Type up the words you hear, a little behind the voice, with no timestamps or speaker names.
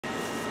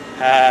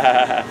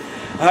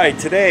Alright,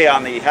 today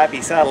on the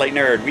Happy Satellite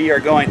Nerd, we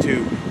are going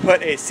to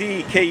put a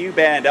C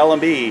Band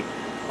LNB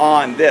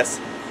on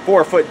this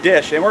 4-foot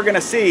dish, and we're going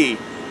to see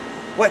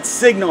what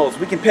signals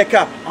we can pick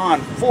up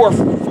on 4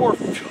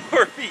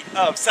 feet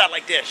of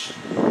satellite dish.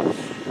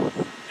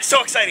 It's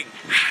so exciting!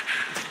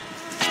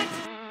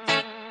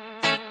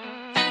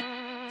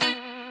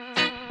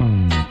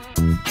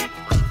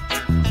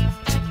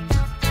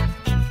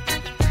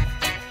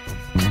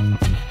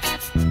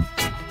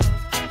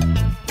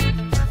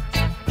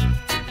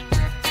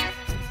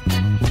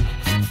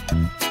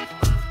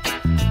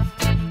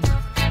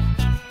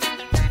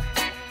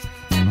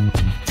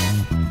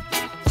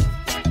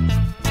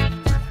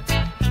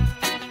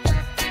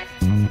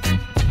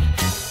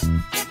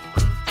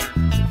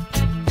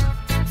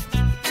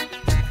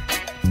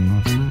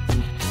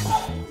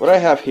 What I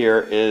have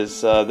here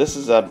is this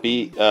is a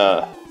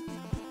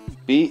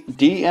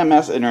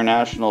DMS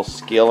International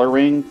scalar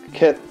ring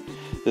kit.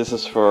 This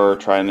is for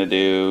trying to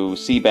do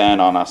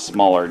C-band on a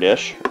smaller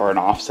dish or an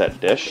offset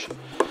dish.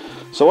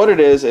 So what it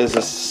is a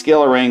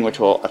scalar ring which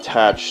will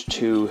attach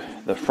to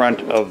the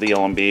front of the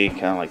LNB,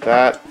 kind of like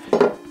that.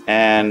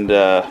 And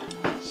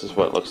this is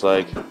what it looks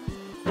like.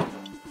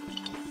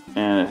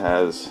 And it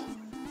has,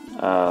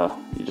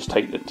 you just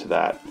tighten it to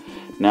that.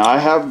 Now I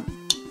have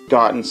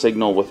gotten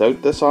signal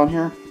without this on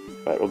here,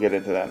 but we'll get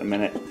into that in a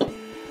minute.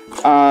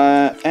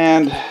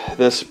 And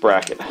this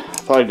bracket. I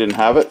thought I didn't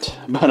have it,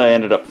 but I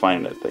ended up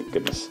finding it, thank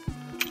goodness.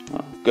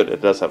 Good,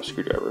 it does have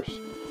screwdrivers.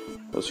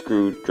 A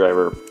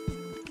screwdriver,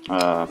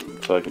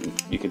 so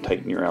you can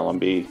tighten your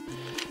LNB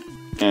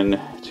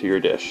into your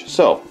dish.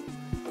 So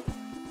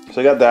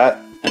I got that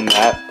and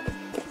that.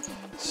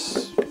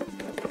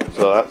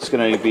 So that's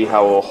going to be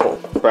how we'll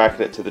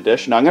bracket it to the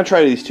dish. Now I'm going to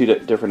try these two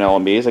different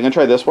LNBs. I'm going to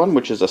try this one,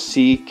 which is a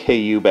C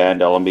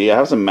Band LNB. I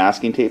have some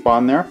masking tape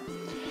on there.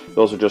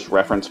 Those are just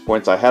reference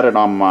points. I had it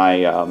on my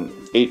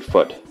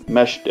 8-foot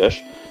mesh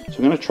dish, so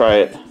I'm going to try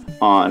it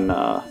on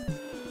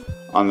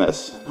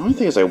this. The only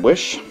thing is, I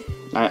wish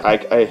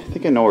I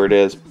think I know where it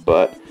is,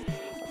 but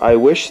I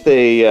wish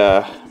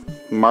they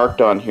marked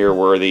on here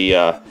where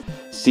the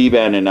C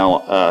band and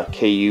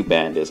KU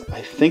band is. I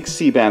think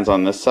C band's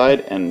on this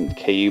side and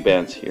KU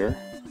band's here.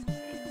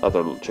 I'll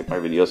have to check my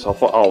videos.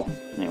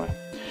 Anyway.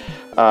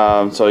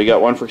 So you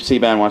got one for C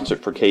band, one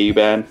for KU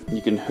band.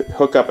 You can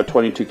hook up a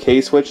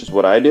 22K switch, is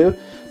what I do.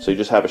 So you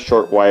just have a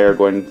short wire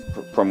going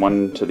from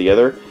one to the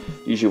other.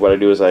 Usually what I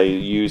do is I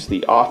use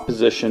the off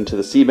position to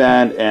the C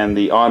band and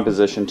the on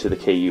position to the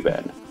KU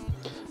band.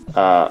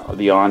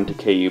 The on to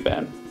KU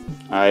band.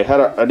 I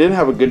didn't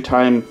have a good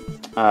time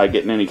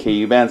getting any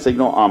KU band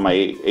signal on my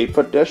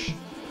 8-foot dish,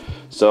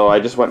 so I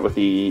just went with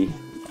the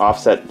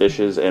offset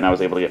dishes, and I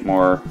was able to get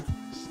more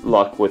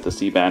luck with the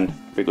C band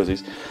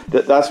frequencies.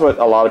 That's what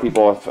a lot of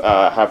people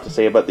have to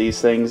say about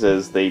these things,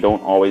 is they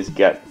don't always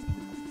get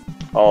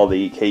all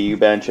the KU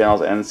band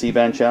channels and C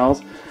band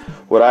channels.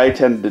 What I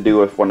tend to do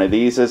with one of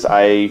these is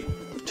I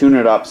tune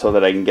it up so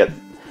that I can get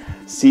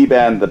C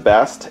band the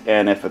best,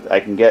 and if I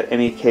can get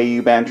any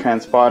KU band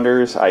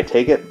transponders, I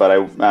take it. But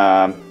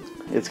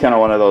it's kind of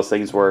one of those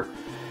things where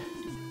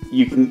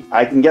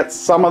I can get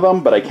some of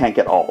them, but I can't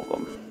get all of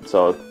them.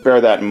 So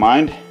bear that in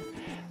mind.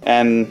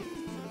 And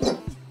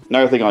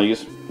another thing I'll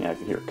use, I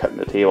can hear it cutting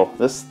the table.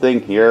 This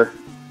thing here,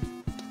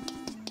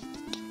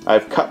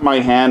 I've cut my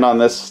hand on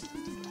this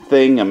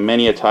thing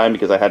many a time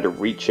because I had to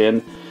reach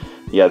in.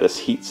 Yeah, this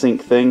heat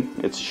sink thing,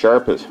 it's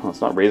sharp. It's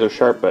not razor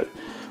sharp, but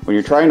when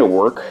you're trying to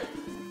work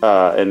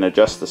and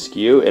adjust the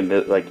skew,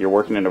 and like you're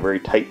working in a very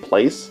tight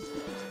place,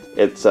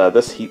 it's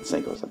this heat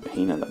sink was a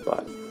pain in the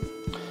butt.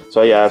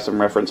 So yeah, I have some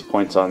reference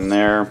points on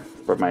there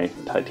for my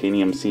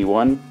titanium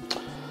C1.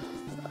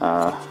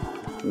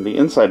 The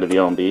inside of the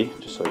LNB,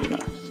 just so you know,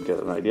 just get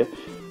an idea.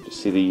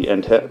 Just see the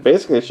antenna.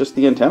 Basically, it's just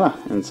the antenna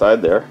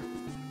inside there.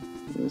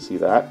 You can see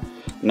that.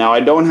 Now I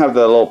don't have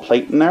the little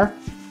plate in there,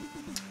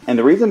 and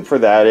the reason for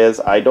that is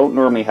I don't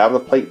normally have the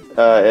plate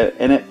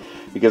in it,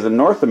 because in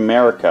North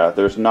America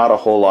there's not a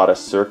whole lot of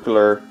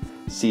circular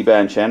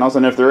C-band channels,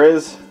 and if there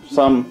is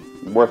some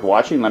worth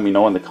watching, let me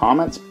know in the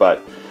comments.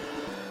 But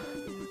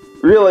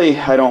really,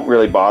 I don't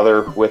really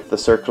bother with the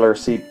circular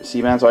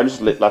C-band, so I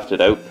just left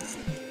it out.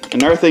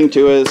 Another thing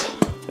too is,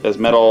 as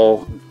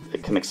metal,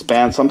 it can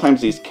expand.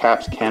 Sometimes these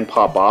caps can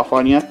pop off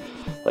on you,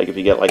 like if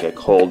you get like a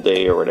cold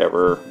day or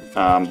whatever.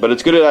 But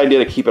it's a good idea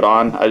to keep it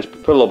on. I just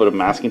put a little bit of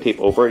masking tape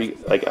over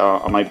it. Like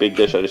on my big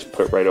dish, I just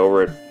put it right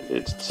over it.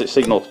 Its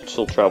signal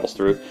still travels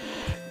through.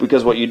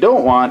 Because what you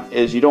don't want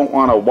is, you don't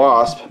want a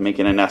wasp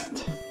making a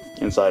nest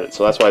inside it.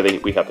 So that's why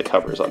we have the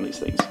covers on these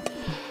things.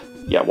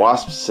 Yeah,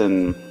 wasps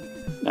and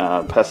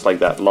pests like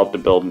that love to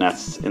build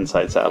nests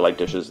inside satellite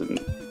dishes and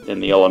in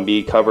the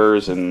LNB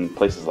covers and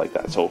places like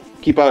that. So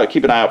keep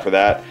an eye out for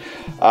that.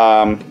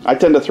 I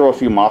tend to throw a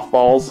few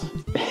mothballs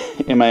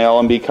in my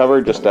LNB cover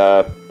just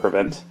to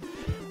prevent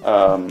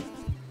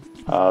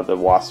the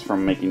wasps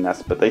from making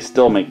nests, but they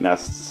still make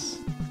nests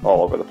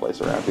all over the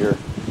place around here.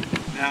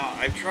 Now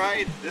I've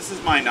tried, this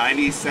is my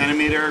 90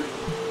 centimeter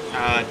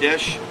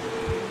dish.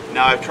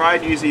 Now I've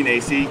tried using a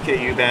C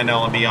band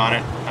LNB on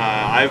it.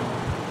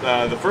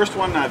 The first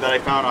one that I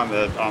found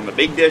on the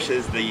big dish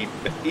is the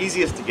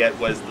easiest to get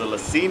was the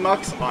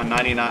LeseaMux on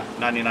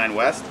 99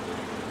 West.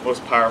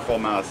 Most powerful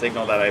amount of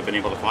signal that I've been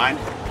able to find.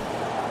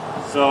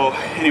 So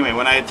anyway,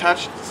 when I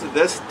attached to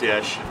this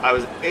dish, I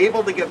was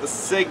able to get the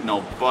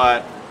signal,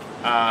 but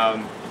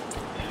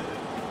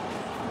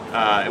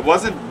it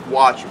wasn't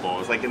watchable. It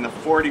was like in the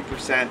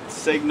 40%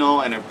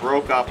 signal, and it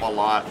broke up a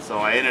lot. So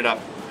I ended up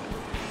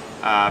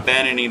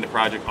abandoning the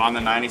project on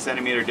the 90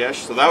 centimeter dish.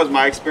 So that was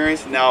my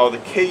experience. Now the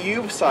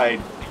KU side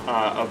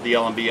of the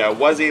LNB, I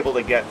was able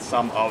to get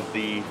some of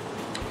the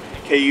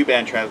KU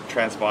band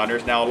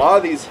transponders. Now a lot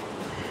of these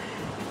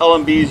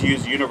LNBs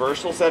use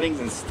universal settings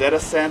instead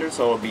of standard,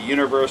 so it'll be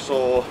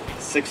universal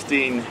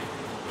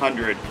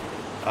 1600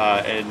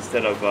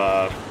 instead of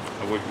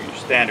your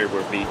standard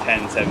would be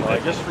 1070. I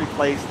just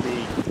replaced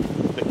the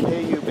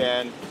KU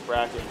band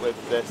bracket with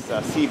this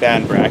C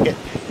band bracket.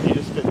 You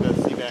just fit the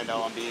C band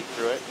LNB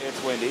through it.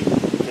 It's windy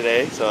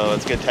today, so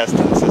it's good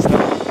testing the system. I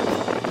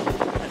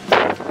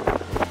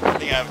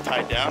think I have it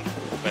tied down,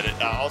 but it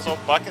also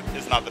bucket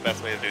is not the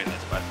best way of doing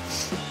this, but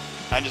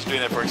I'm just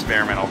doing it for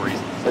experimental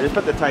reasons. So I just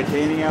put the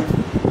titanium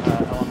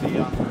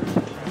LNB on first.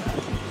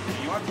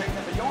 You want to tighten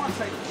it, but you don't want to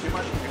tighten it too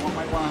much. You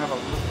might want to have a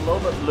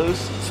little bit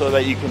loose so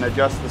that you can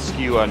adjust the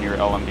skew on your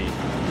LNB.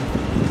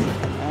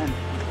 And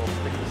we'll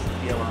stick the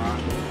scaler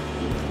on.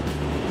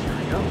 There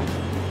we go.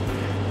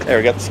 There,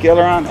 we got the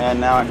scaler on, and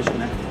now I'm just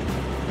going to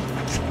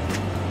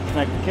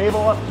connect the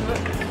cable up to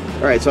it.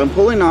 All right, so I'm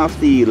pulling off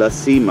the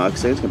LeseaMux. I'm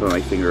just going to put my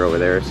finger over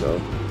there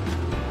so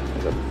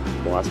there's a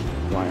wasp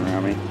flying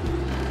around me.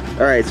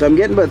 All right, so I'm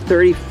getting about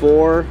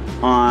 34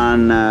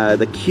 on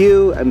the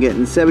Q. I'm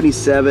getting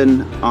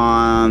 77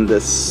 on the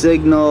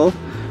signal.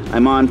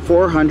 I'm on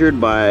 400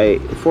 by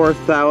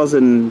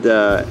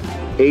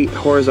 4008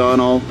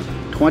 horizontal,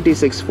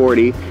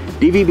 2640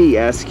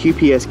 DVB-S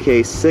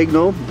QPSK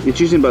signal. It's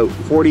using about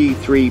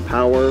 43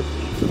 power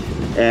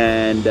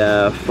and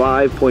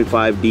 5.5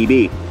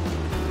 dB,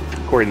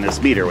 according to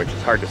this meter, which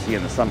is hard to see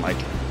in the sunlight.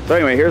 So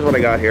anyway, here's what I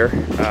got here.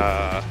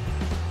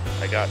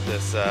 I got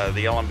this,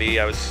 the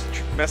LNB. I was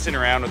messing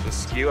around with the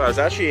skew. I was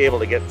actually able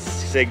to get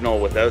signal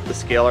without the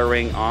scaler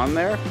ring on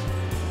there.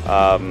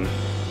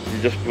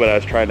 Just when I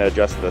was trying to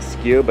adjust the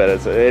skew, but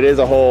it is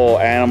a whole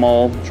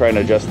animal trying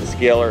to adjust the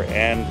scaler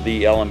and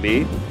the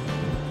LNB.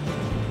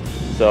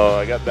 So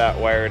I got that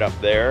wired up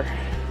there.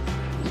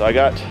 So I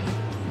got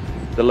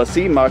the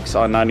LeseaMux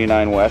on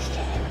 99 West.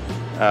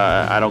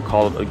 I don't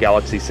call it a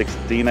Galaxy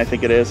 16, I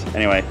think it is.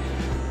 Anyway,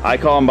 I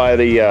call them by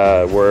the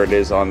where it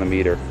is on the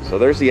meter. So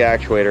there's the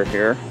actuator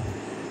here.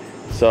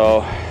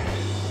 So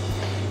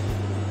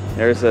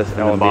there's this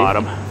LNB. The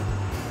bottom.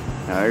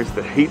 Now there's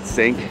the heat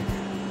sink.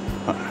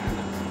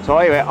 So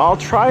anyway, I'll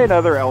try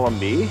another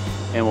LNB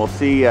and we'll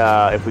see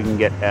if we can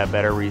get a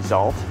better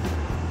result.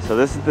 So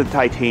this is the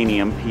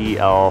titanium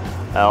PLL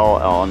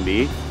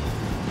LNB,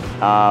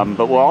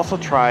 but we'll also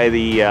try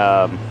the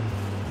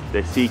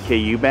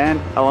CKU band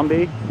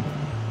LNB,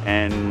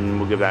 and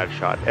we'll give that a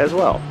shot as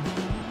well.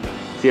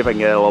 See if I can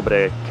get a little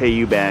bit of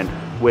KU band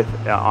with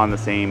on the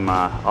same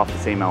off the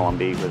same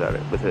LNB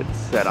with it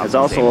set up. I was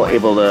also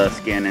able to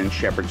scan in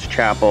Shepard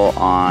Chapel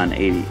on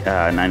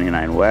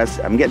 99 West.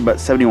 I'm getting about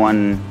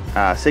 71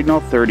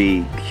 signal,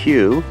 30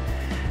 Q,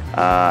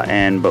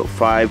 and about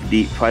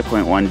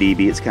 5.1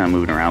 dB. It's kind of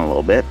moving around a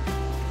little bit.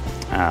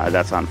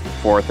 That's on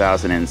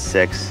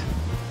 4006.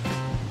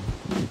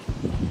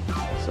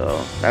 So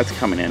that's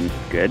coming in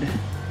good.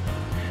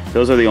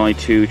 Those are the only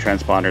two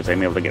transponders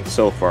I'm able to get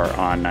so far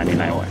on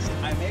 99 West.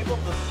 I'm able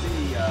to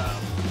see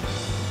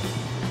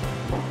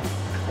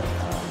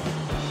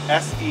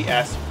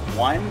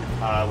SES1,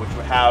 which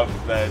would have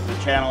the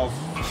channels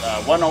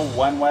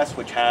 101 West,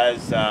 which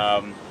has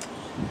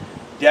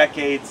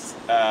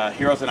DiSEqC,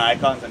 Heroes and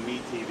Icons, and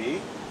METV.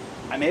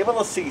 I'm able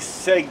to see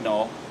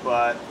signal,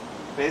 but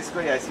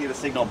basically I see the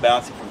signal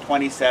bouncing from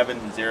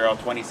 27.0,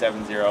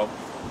 27.0,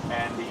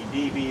 and the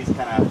dB is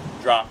kind of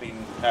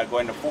dropping,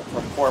 going to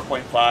from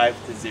 4.5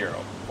 to 0,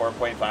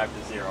 4.5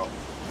 to 0.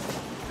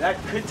 That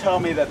could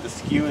tell me that the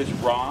skew is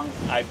wrong.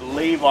 I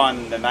believe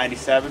on the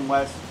 97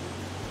 West,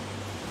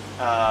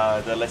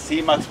 the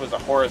LeseaMux was a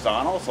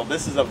horizontal, so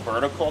this is a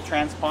vertical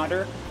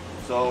transponder.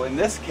 So in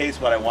this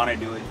case, what I want to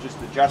do is just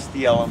adjust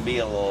the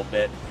LNB a little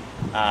bit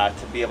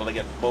to be able to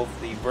get both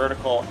the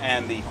vertical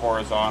and the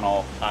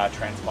horizontal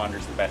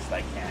transponders the best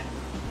I can.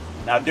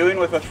 Now, doing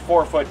with a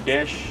 4-foot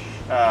dish,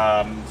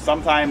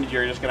 sometimes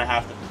you're just going to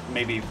have to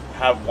maybe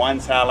have one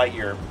satellite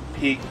you're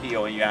peak,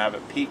 you have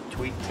it peak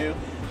tweak to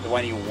the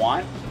one you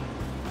want.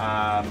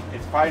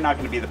 It's probably not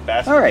going to be the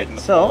best. All right,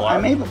 so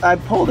I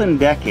pulled in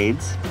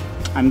decades.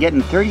 I'm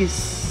getting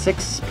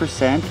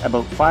 36%,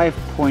 about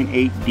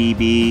 5.8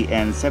 dB,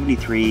 and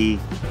 73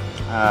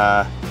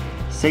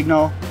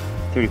 signal,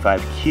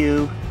 35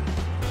 Q,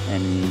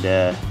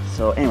 and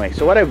so anyway,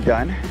 so what I've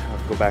done,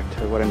 I'll go back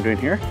to what I'm doing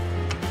here.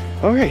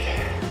 Okay,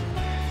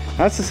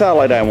 that's the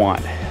satellite I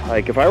want.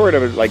 Like if I were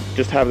to like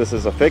just have this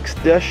as a fixed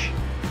dish,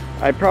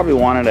 I'd probably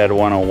want it at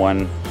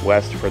 101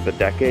 west for the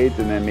decades,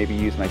 and then maybe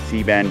use my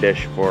C band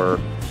dish or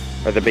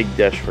the big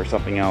dish for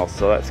something else.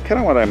 So that's kind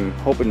of what I'm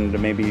hoping to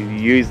maybe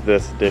use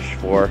this dish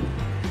for,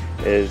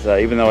 is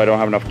even though I don't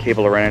have enough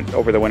cable to run it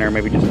over the winter,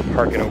 maybe just to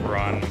park it over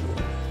on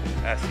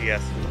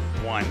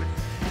SES1.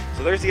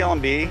 So there's the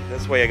LNB.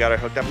 This way I got it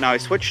hooked up. Now I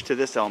switched to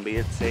this LNB.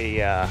 It's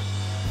a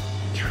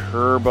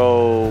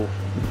Turbo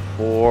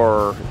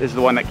 4. This is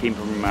the one that came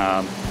from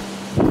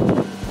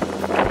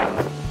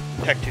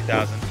Tech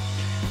 2000.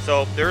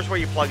 So there's where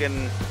you plug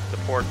in the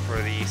port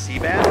for the C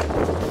band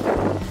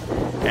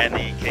and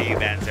the KU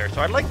bands there.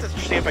 So I'd like to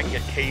see if I can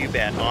get KU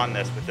band on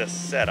this with this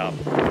setup.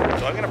 So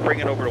I'm going to bring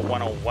it over to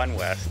 101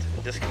 West,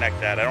 disconnect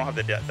that. I don't have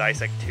the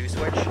DiSEqC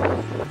switch,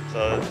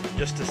 so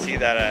just to see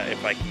that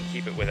if I can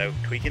keep it without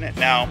tweaking it.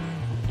 Now,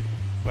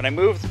 when I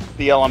moved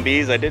the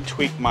LNBs, I did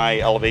tweak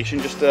my elevation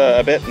just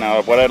a bit.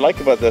 Now, what I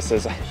like about this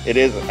is it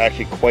is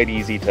actually quite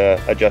easy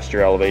to adjust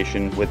your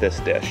elevation with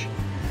this dish.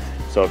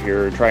 So if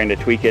you're trying to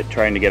tweak it,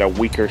 trying to get a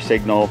weaker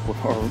signal,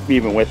 or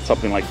even with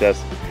something like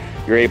this,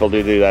 you're able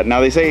to do that. Now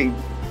they say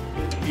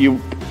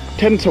you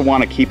tend to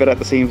want to keep it at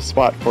the same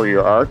spot for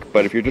your arc,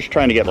 but if you're just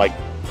trying to get, like,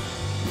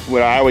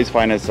 what I always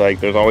find is like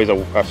there's always a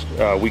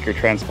weaker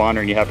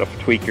transponder and you have to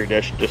tweak your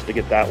dish just to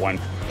get that one,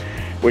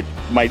 which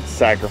might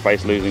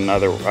sacrifice losing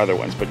other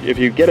ones. But if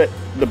you get it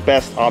the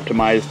best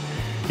optimized,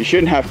 you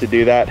shouldn't have to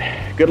do that.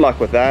 Good luck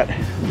with that.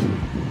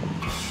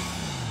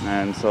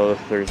 And so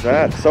there's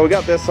that. So we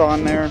got this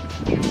on there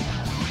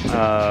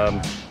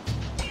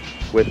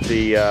with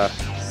the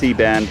C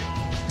band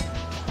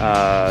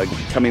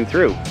coming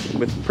through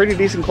with pretty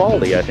decent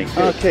quality, I think,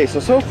 too. Okay,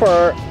 so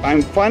far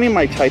I'm finding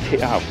my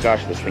titanium. Oh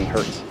gosh, this thing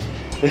hurts.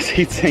 This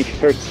heatsink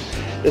hurts.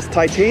 This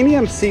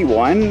titanium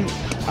C1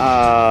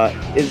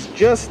 is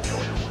just.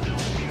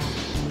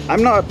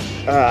 I'm not.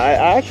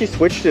 I actually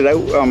switched it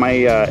out on my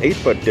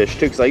 8-foot dish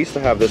too, because I used to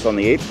have this on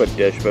the 8-foot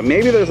dish. But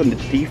maybe there's a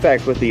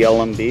defect with the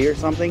LNB or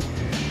something,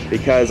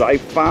 because I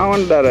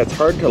found that it's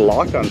hard to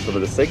lock on some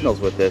of the signals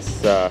with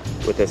this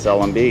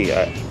LNB.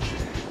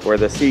 Where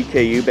the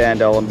CKU band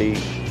LNB,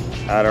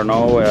 I don't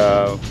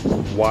know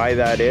why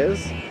that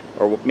is,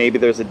 or maybe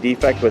there's a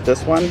defect with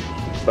this one,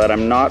 but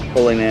I'm not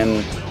pulling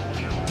in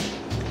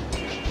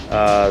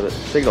the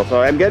signal.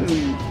 So I'm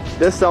getting.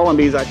 This LNB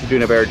is actually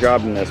doing a better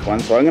job than this one,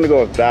 so I'm going to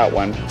go with that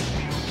one.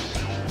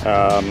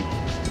 I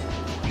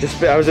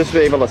was just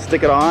able to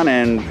stick it on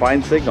and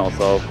find signal,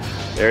 so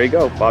there you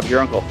go, Bob's your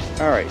uncle.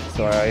 Alright,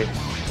 so I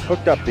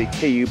hooked up the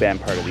KU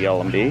band part of the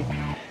LNB,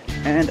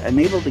 and I'm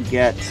able to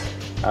get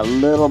a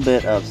little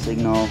bit of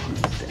signal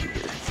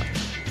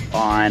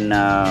on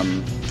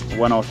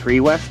 103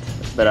 West,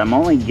 but I'm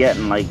only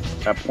getting like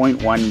a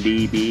 0.1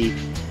 dB.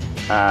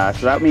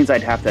 So that means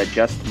I'd have to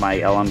adjust my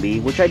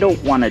LNB, which I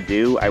don't want to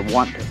do. I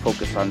want to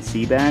focus on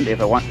C band.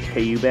 If I want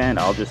KU band,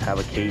 I'll just have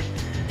a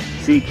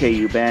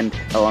CKU band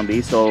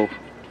LNB. So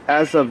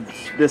as of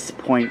this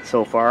point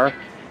so far,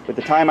 with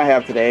the time I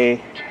have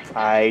today,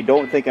 I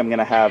don't think I'm going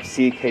to have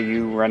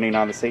CKU running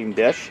on the same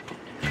dish.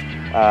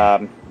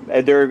 I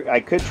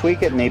could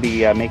tweak it,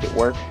 maybe make it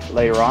work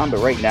later on, but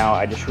right now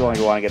I just really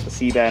want to get the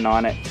C band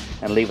on it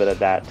and leave it at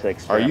that to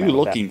experiment. Are you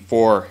looking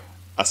for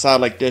a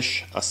satellite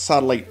dish, a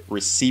satellite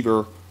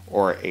receiver,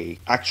 or a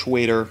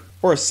actuator,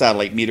 or a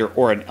satellite meter,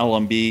 or an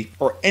LNB,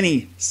 or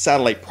any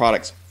satellite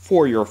products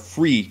for your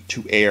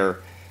free-to-air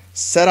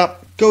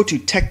setup? Go to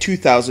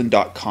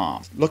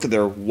tech2000.com. Look at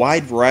their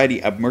wide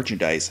variety of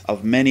merchandise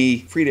of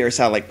many free-to-air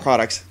satellite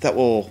products that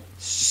will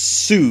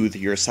soothe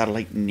your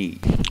satellite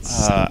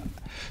needs.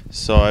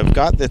 So I've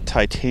got the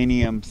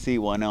titanium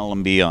C1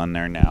 LNB on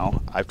there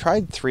now. I've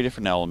tried 3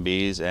 different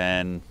LNBs,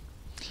 and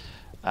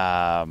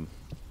I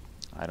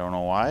don't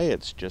know why.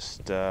 It's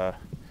just on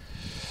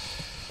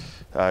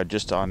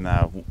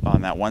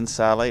that one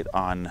satellite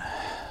on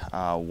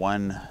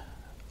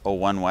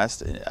 101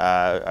 West.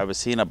 I was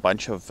seeing a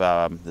bunch of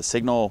the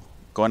signal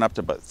going up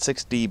to about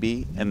 6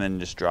 dB and then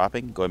just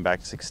dropping, going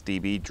back to 6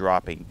 dB,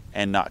 dropping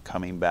and not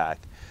coming back.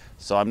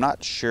 So I'm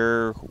not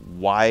sure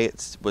why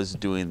it was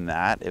doing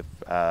that. If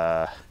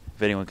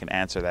anyone can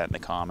answer that in the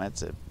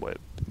comments, it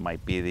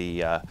might be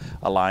the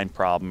a line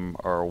problem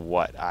or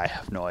what. I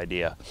have no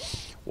idea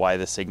why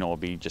the signal will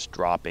be just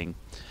dropping.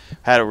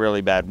 Had a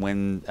really bad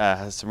wind,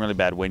 some really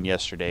bad wind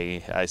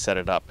yesterday. I set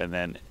it up and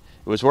then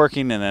it was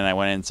working, and then I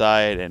went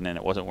inside and then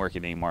it wasn't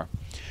working anymore.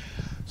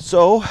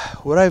 So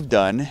what I've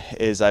done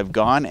is I've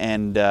gone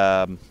and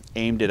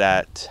aimed it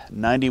at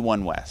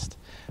 91 West.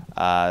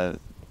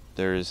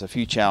 There's a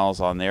few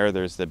channels on there.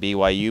 There's the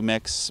BYU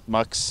Mux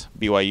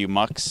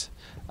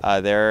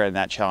there, and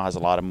that channel has a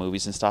lot of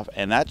movies and stuff.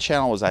 And that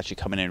channel was actually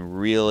coming in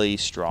really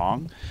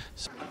strong.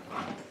 So,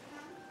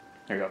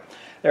 there you go.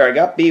 There, I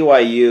got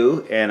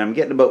BYU, and I'm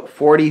getting about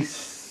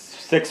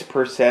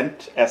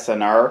 46%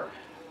 SNR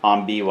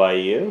on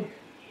BYU.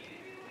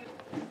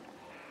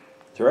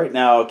 So right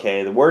now,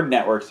 okay, the word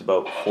network's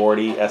about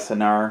 40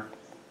 SNR.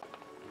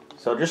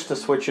 So just to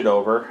switch it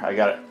over, I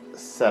got it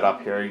set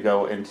up here. You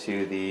go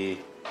into the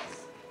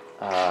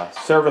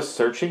service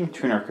searching,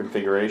 tuner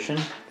configuration,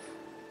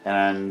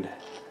 and I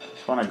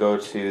just want to go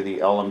to the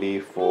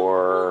LNB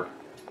for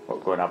Oh,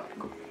 going up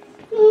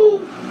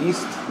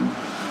east.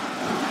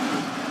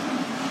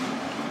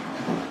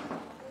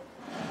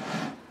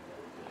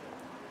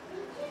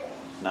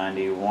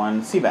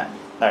 '91 C band.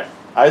 All right,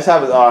 I just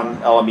have it on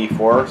LNB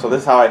 4. So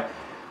this is how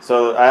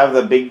I have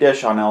the big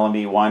dish on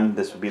LNB 1.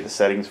 This would be the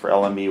settings for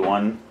LNB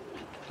 1.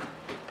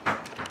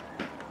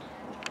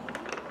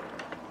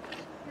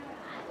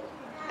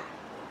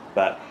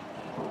 But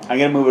I'm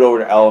gonna move it over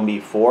to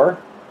LNB 4,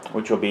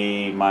 which will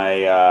be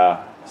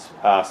my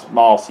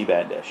small C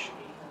band dish.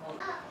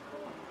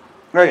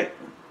 Okay.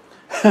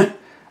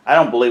 I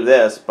don't believe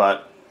this,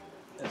 but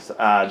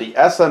the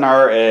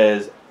SNR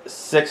is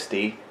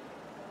 60.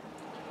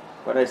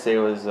 What did I say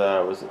was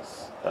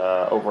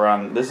over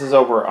on? This is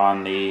over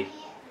on the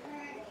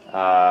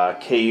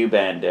KU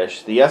band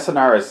dish. The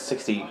SNR is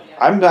 60.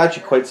 I'm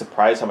actually quite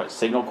surprised how much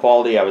signal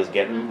quality I was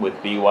getting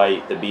with the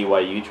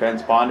BYU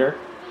transponder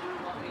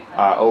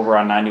over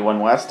on 91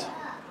 West.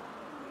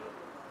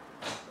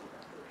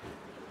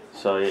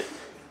 So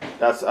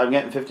I'm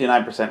getting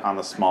 59% on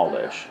the small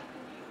dish.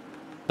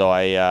 So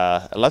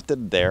I left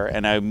it there,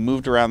 and I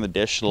moved around the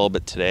dish a little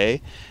bit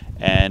today,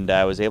 and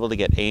I was able to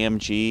get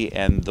AMG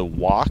and the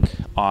walk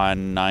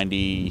on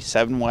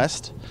 97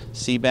 West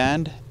C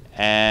band,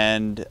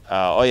 and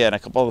oh yeah, and a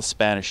couple of the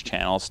Spanish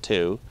channels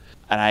too.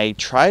 And I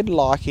tried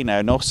locking.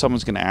 I know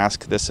someone's going to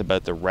ask this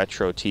about the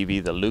retro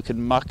TV, the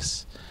Lucan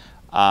Mux.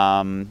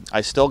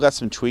 I still got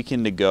some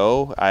tweaking to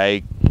go.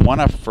 I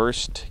want to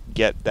first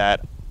get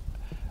that.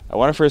 I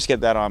want to first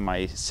get that on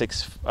my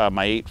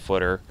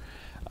 8-footer.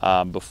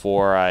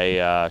 Before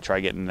I try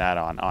getting that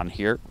on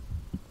here.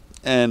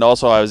 And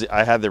also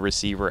I had the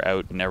receiver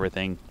out and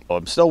everything. Well,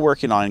 I'm still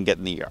working on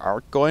getting the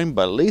ARC going,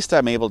 but at least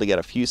I'm able to get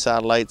a few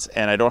satellites,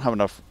 and I don't have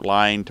enough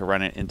line to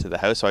run it into the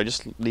house, so I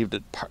just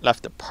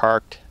left it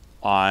parked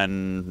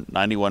on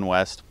 91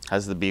 West.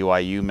 Has the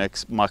BYU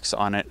mux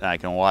on it, and I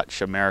can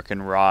watch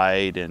American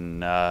Ride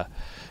and the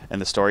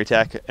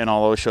StoryTech and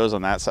all those shows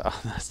on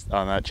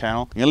that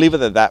channel. I'm gonna leave it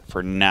at that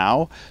for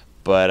now.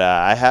 But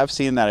I have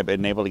seen that I've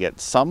been able to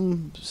get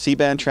some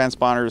C-band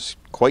transponders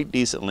quite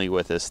decently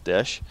with this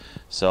dish.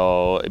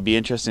 So it'd be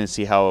interesting to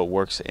see how it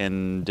works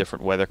in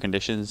different weather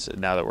conditions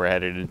now that we're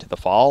headed into the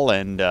fall,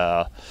 and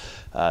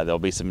there'll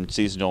be some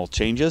seasonal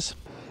changes.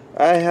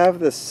 I have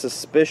this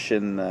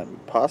suspicion that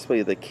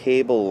possibly the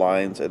cable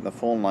lines and the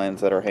phone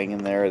lines that are hanging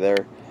there,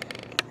 they're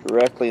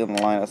directly in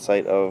the line of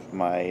sight of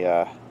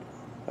my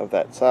of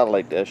that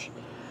satellite dish.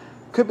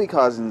 Could be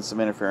causing some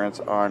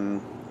interference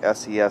on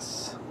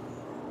SES.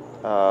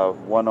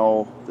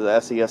 The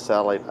SES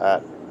satellite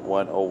at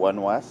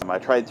 101 West. I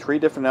tried 3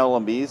 different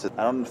LNBs.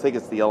 I don't think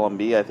it's the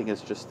LNB. I think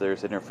it's just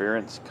there's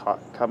interference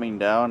coming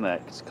down,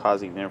 and it's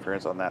causing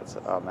interference on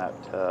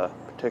that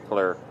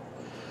particular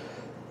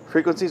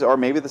frequencies, or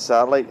maybe the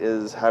satellite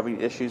is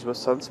having issues with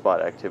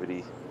sunspot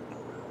activity,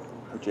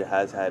 which it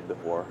has had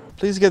before.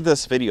 Please give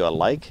this video a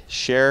like,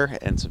 share,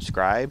 and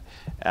subscribe.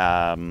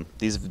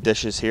 These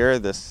dishes here,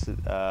 this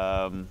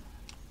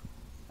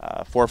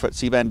 4-foot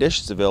C-band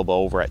dish is available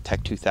over at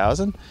Tech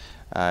 2000.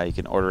 You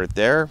can order it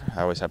there.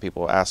 I always have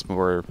people ask me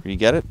where you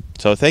get it.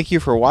 So thank you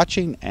for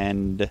watching,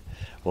 and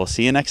we'll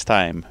see you next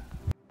time.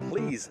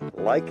 Please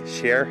like,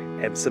 share,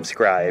 and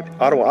subscribe.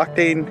 Ottawa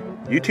Octane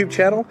YouTube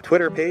channel,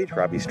 Twitter page,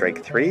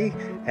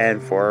 RobbieStrike3,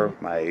 and for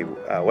my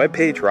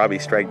webpage,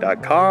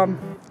 RobbieStrike.com,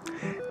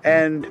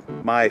 and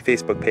my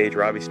Facebook page,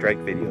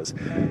 RobbieStrike Videos.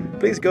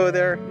 Please go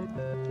there,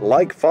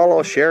 like,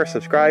 follow, share,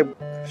 subscribe.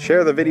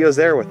 Share the videos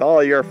there with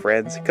all your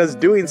friends, because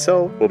doing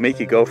so will make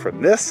you go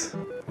from this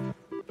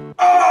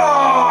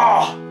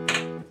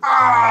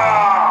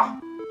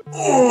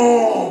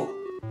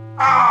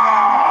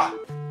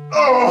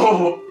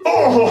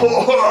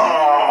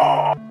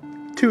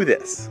to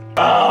this.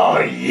 Oh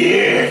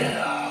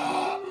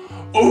yeah!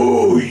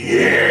 Oh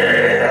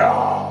yeah!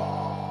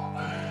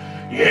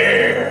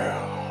 Yeah!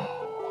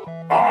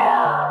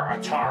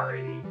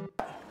 Atari!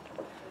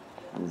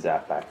 And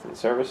zap back to the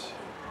service.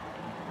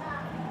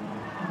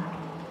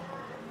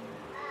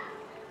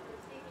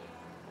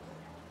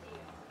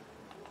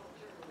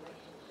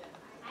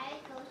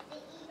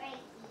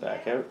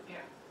 Back out.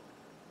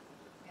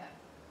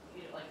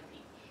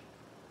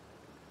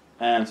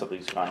 And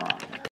something's gone wrong.